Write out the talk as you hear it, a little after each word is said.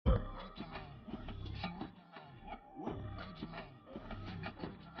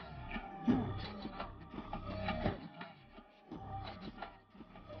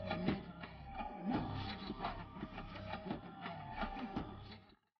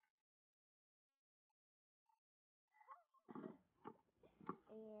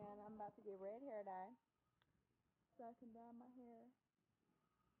about to get red hair dye, so I can dye my hair.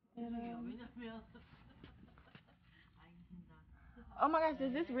 Oh my gosh, does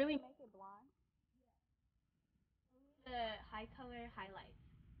this really make it blonde? The high color highlights.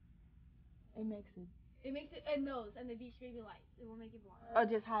 It makes it. It makes it, and those, and the beach baby lights. It will make it blonde. Oh,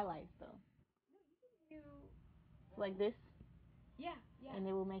 just highlights though. You, Like this, yeah. and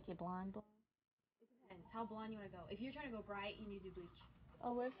it will make it blonde. It depends how blonde you want to go. If you're trying to go bright, you need to do bleach.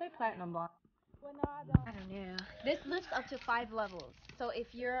 Oh, well, say platinum blonde. Well, no, I I don't know. This lifts up to 5 levels. So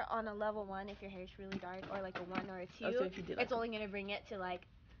if you're on a level 1, if your hair is really dark, or like a 1 or a 2, Oh, so if you do like it's only gonna bring it to like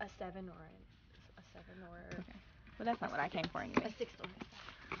a 7 or a 7 or. Okay. Well, that's not what I came for anyway. A 6 or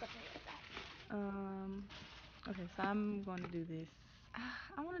something like that. Okay, so I'm going to do this.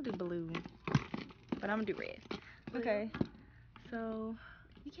 I want to do blue, but I'm gonna do red. Blue? Okay. So.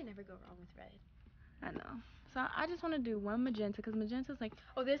 You can never go wrong with red. I know. So I just want to do one magenta because magenta's like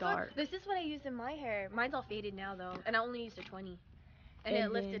this dark. One, this is what I used in my hair. Mine's all faded now though, and I only used a 20, and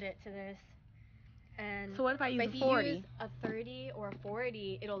it lifted it to this. And so what if I use a 40? If you use a 30 or a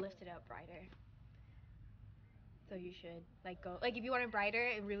 40, it'll lift it up brighter. So you should go if you want it brighter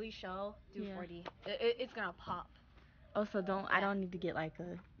and really show, do 40. It's gonna pop. Oh, so I don't need to get like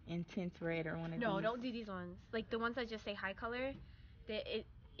a intense red or one of these. No, don't do these ones. Like the ones that just say high color, it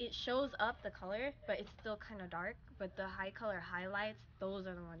shows up the color, but it's still kind of dark. But the high color highlights, those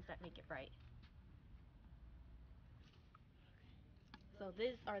are the ones that make it bright. So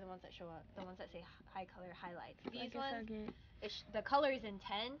these are the ones that show up, the ones that say high color highlights. These ones, the color is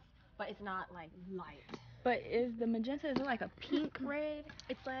intense, but it's not like light. But is the magenta, is it like a pink red?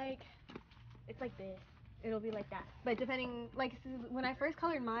 It's like this. It'll be like that. But depending, when I first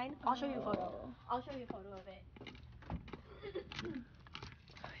colored mine, I'll show you a photo. I'll show you a photo of it.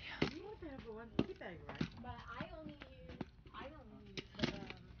 You want to have one big bag, right? But I only use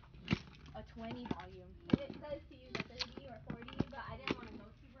a 20 volume. It says to use a 30 or 40, but I didn't want to go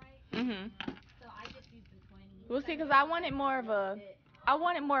too bright. So I just used the 20. We'll see, because I wanted more of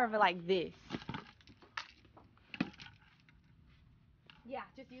a like this. Yeah,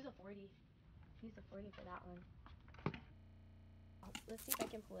 just use a 40. Use a 40 for that one. Let's see if I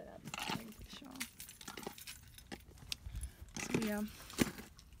can pull it up. Sure. So yeah. I'm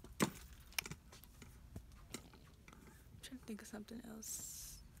trying to think of something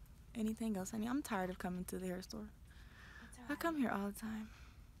else. Anything else? I'm tired of coming to the hair store. Right. I come here all the time.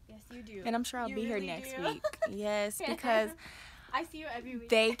 Yes, you do. And I'm sure I'll be here next week. Yes, because I see you every week.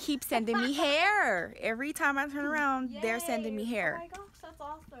 They keep sending me hair. Every time I turn around, they're sending me hair. Oh my gosh, that's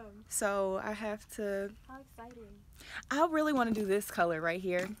awesome. So I have to. How exciting. I really want to do this color right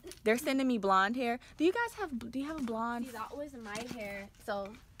here. They're sending me blonde hair. Do you have a blonde? See, that was my hair.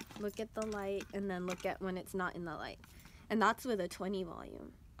 So look at the light and then look at when it's not in the light. And that's with a 20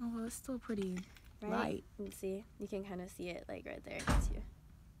 volume. Oh, well, it's still pretty light. You see? You can kind of see it right there. It's you.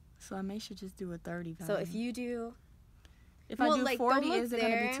 So I may should just do a 30 volume. So if you do... If I do 40, is it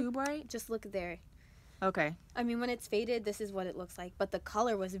going to be too bright? Just look there. Okay. I mean, when it's faded, this is what it looks like. But the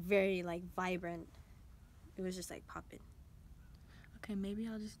color was very, vibrant. It was just, popping. Okay, maybe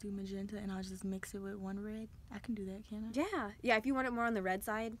I'll just do magenta and I'll just mix it with one red. I can do that, can I? Yeah. Yeah, if you want it more on the red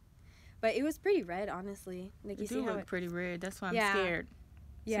side. But it was pretty red, honestly. You see how pretty red. That's why I'm scared.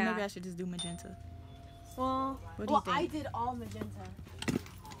 So maybe I should just do magenta. Well, what do you think? I did all magenta.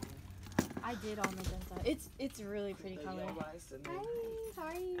 It's really pretty color. Hi,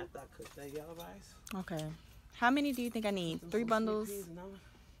 sorry. Okay. How many do you think I need? 3 bundles?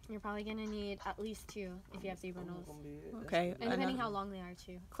 You're probably gonna need at least 2 if you have 3 bundles. Okay. And depending how long they are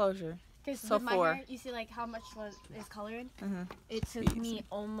too. Closure. So with my hair, you see how much is colored? It took me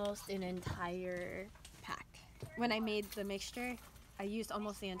almost an entire pack. When I made the mixture, I used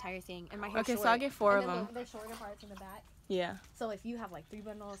almost the entire thing. And my hair so I'll get 4 of them. They're shorter parts in the back. Yeah. So if you have 3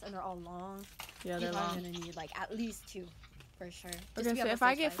 bundles and they're all long, they're long. You're gonna need at least 2 for sure. Okay, so if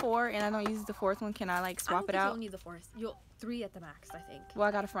I get 4 and I don't use the 4th one, can I swap it out? You'll need the 4th. 3 at the max, I think. Well,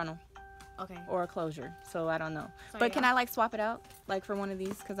 I got a frontal. Okay. Or a closure, so I don't know. But can I swap it out for one of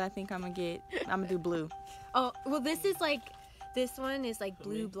these? Because I think I'm gonna do blue. Oh, well, this one is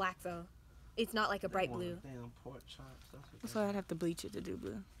blue black though. It's not a bright blue. So I'd have to bleach it to do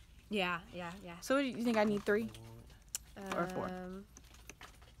blue. Yeah. So what do you think? I need 3 or 4?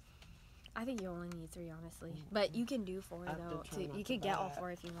 I think you only need 3, honestly. But you can do 4 though. You could get all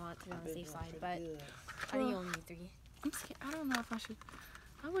 4 if you want to be on the safe side. But I think you only need 3. I'm scared. I don't know if I should.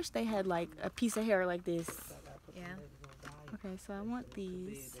 I wish they had a piece of hair like this. Yeah. Okay, so I want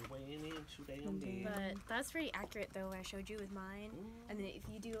these. But that's pretty accurate though. What I showed you with mine, and then if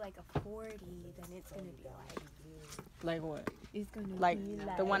you do like a 40, then it's gonna be Like what? It's gonna be Like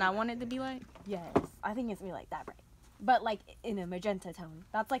the one I wanted to be like? Yes, I think it's gonna be like that, right? But like in a magenta tone.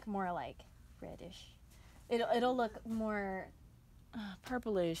 That's like more like reddish. It'll look more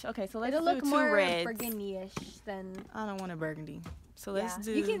purplish. Okay, so let's it'll do look two more reds. burgundy-ish than. I don't want a burgundy. So let's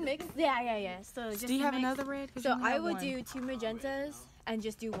do. You can mix. Yeah. So just do you have mix, another red? So I would do 2 magentas and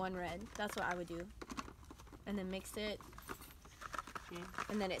just do 1 red. That's what I would do. And then mix it.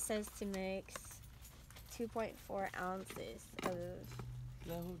 And then it says to mix 2.4 ounces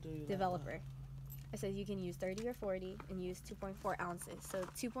of developer. It says you can use 30 or 40 and use 2.4 ounces. So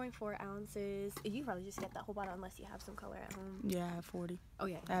 2.4 ounces, you can probably just get that whole bottle unless you have some color at home. Yeah, I have 40. Oh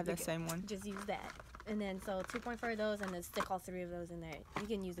yeah. I have that same one. Just use that. And then so 2.4 of those and then stick all 3 of those in there. You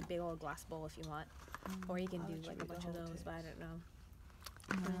can use a big old glass bowl if you want. Or you can do like a bunch of those, but I don't know.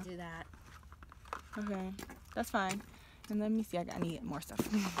 I'm gonna do that. Okay, that's fine. And let me see, I need more stuff.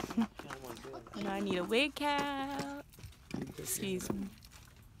 And I need a wig cap. Excuse me.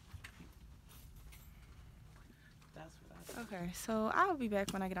 Okay, so I'll be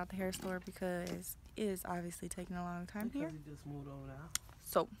back when I get out the hair store because it is obviously taking a long time here.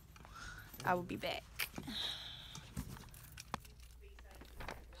 So, I will be back.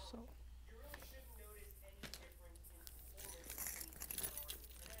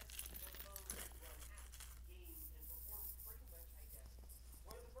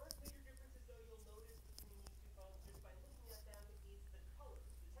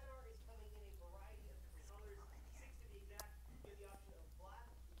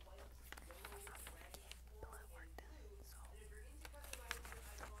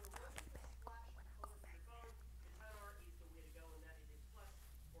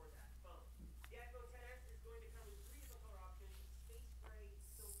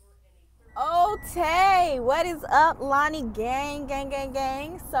 Okay, what is up, Lani gang?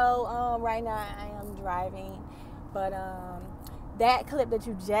 So right now I am driving, but that clip that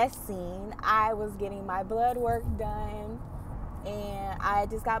you just seen, I was getting my blood work done, and I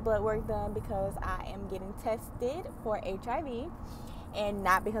just got blood work done because I am getting tested for HIV, and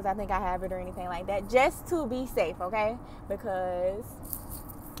not because I think I have it or anything like that, just to be safe, okay? Because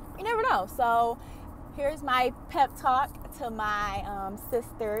you never know. So here's my pep talk to my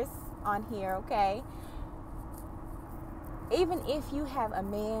sisters on here, okay? Even if you have a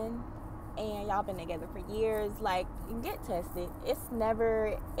man and y'all been together for years, like, get tested. It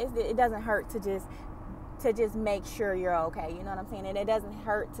doesn't hurt to just make sure you're okay, you know what I'm saying? And it doesn't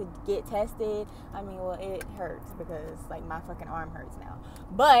hurt to get tested. I mean, well, it hurts because like my fucking arm hurts now,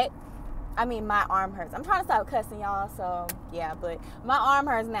 but I mean my arm hurts. I'm trying to stop cussing, y'all, so yeah, but my arm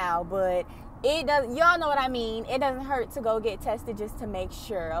hurts now, but it does, y'all know what I mean. It doesn't hurt to go get tested just to make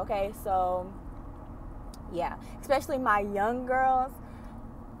sure, okay? So yeah, especially my young girls,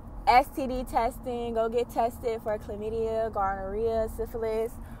 STD testing, go get tested for chlamydia, gonorrhea,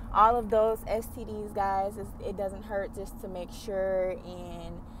 syphilis, all of those STDs, guys. It doesn't hurt just to make sure,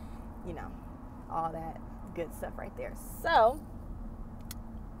 and you know, all that good stuff right there. So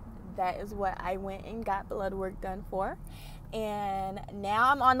that is what I went and got blood work done for. And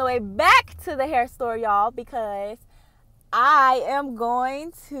now I'm on the way back to the hair store, y'all, because I am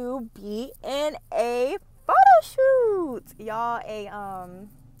going to be in a photo shoot. Y'all,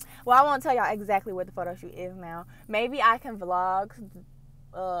 well, I won't tell y'all exactly what the photo shoot is now. Maybe I can vlog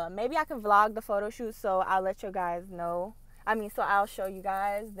the photo shoot, so I'll let you guys know. So I'll show you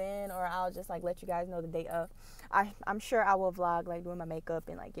guys then, or I'll just like let you guys know the day of. I'm sure I will vlog like doing my makeup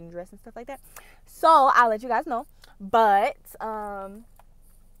and like getting dressed and stuff like that. So I'll let you guys know. But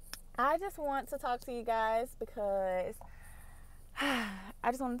I just want to talk to you guys because I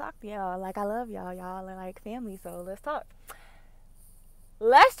just want to talk to y'all. Like, I love y'all. Y'all are like family, so let's talk.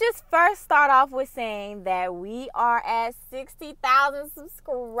 Let's just first start off with saying that we are at 60,000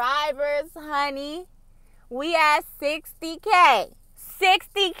 subscribers, honey. We at 60K.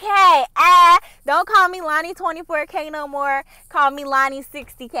 60K. Don't call me Lani 24K no more. Call me Lani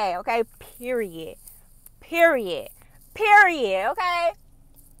 60K, okay? Period. Okay?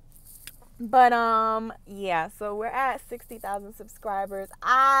 But yeah, so we're at 60,000 subscribers.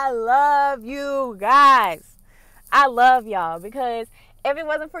 I love you guys. I love y'all, because if it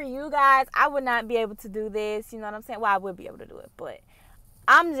wasn't for you guys, I would not be able to do this. You know what I'm saying? Well, I would be able to do it, but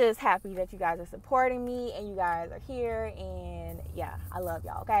I'm just happy that you guys are supporting me and you guys are here, and yeah, I love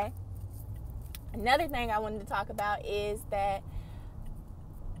y'all, okay? Another thing I wanted to talk about is that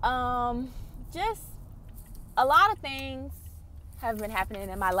just a lot of things have been happening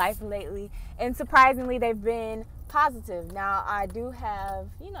in my life lately, and surprisingly they've been positive. Now, I do have,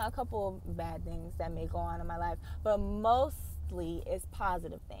 a couple bad things that may go on in my life, but mostly it's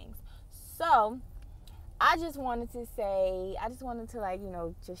positive things. So, I just wanted to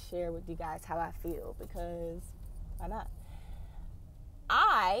just share with you guys how I feel, because why not?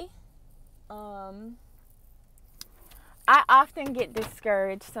 I often get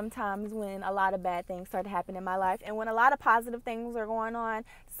discouraged sometimes when a lot of bad things start to happen in my life. And when a lot of positive things are going on,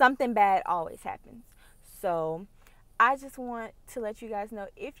 something bad always happens. So I just want to let you guys know,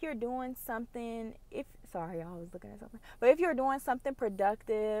 if you're doing something, sorry, I was looking at something, but if you're doing something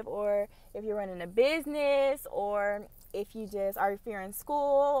productive, or if you're running a business, or if you're in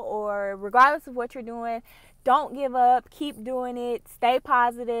school, or regardless of what you're doing, don't give up. Keep doing it. Stay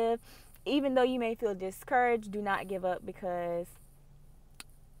positive. Even though you may feel discouraged, do not give up, because,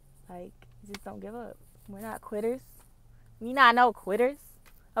 just don't give up. We're not quitters. We not no quitters.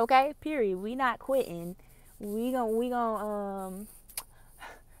 Okay? Period. We not quitting. We gon'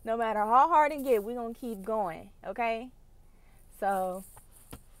 no matter how hard it get, we gonna keep going. Okay? So,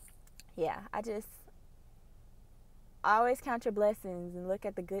 yeah, I always count your blessings and look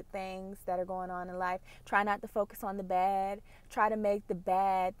at the good things that are going on in life. Try not to focus on the bad. Try to make the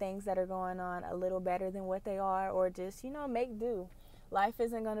bad things that are going on a little better than what they are, or just, make do. Life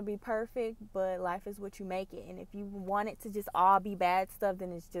isn't going to be perfect, but life is what you make it. And if you want it to just all be bad stuff,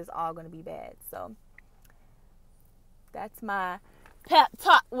 then it's just all going to be bad. So that's my pep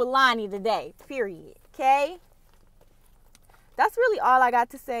talk with Lani today, period. Okay? That's really all I got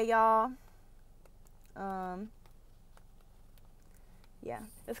to say, y'all. Yeah,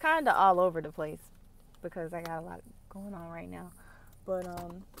 it's kind of all over the place because I got a lot going on right now. But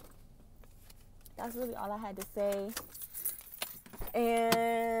that's really all I had to say.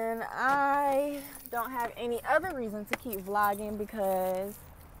 And I don't have any other reason to keep vlogging because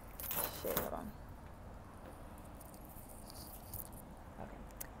hold on. Okay.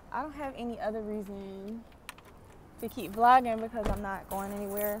 I don't have any other reason to keep vlogging because I'm not going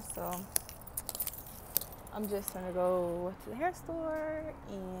anywhere, so I'm just gonna go to the hair store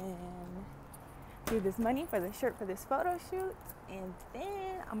and do this money for the shirt for this photo shoot, and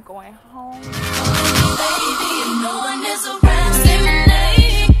then I'm going home. Baby, no one is around.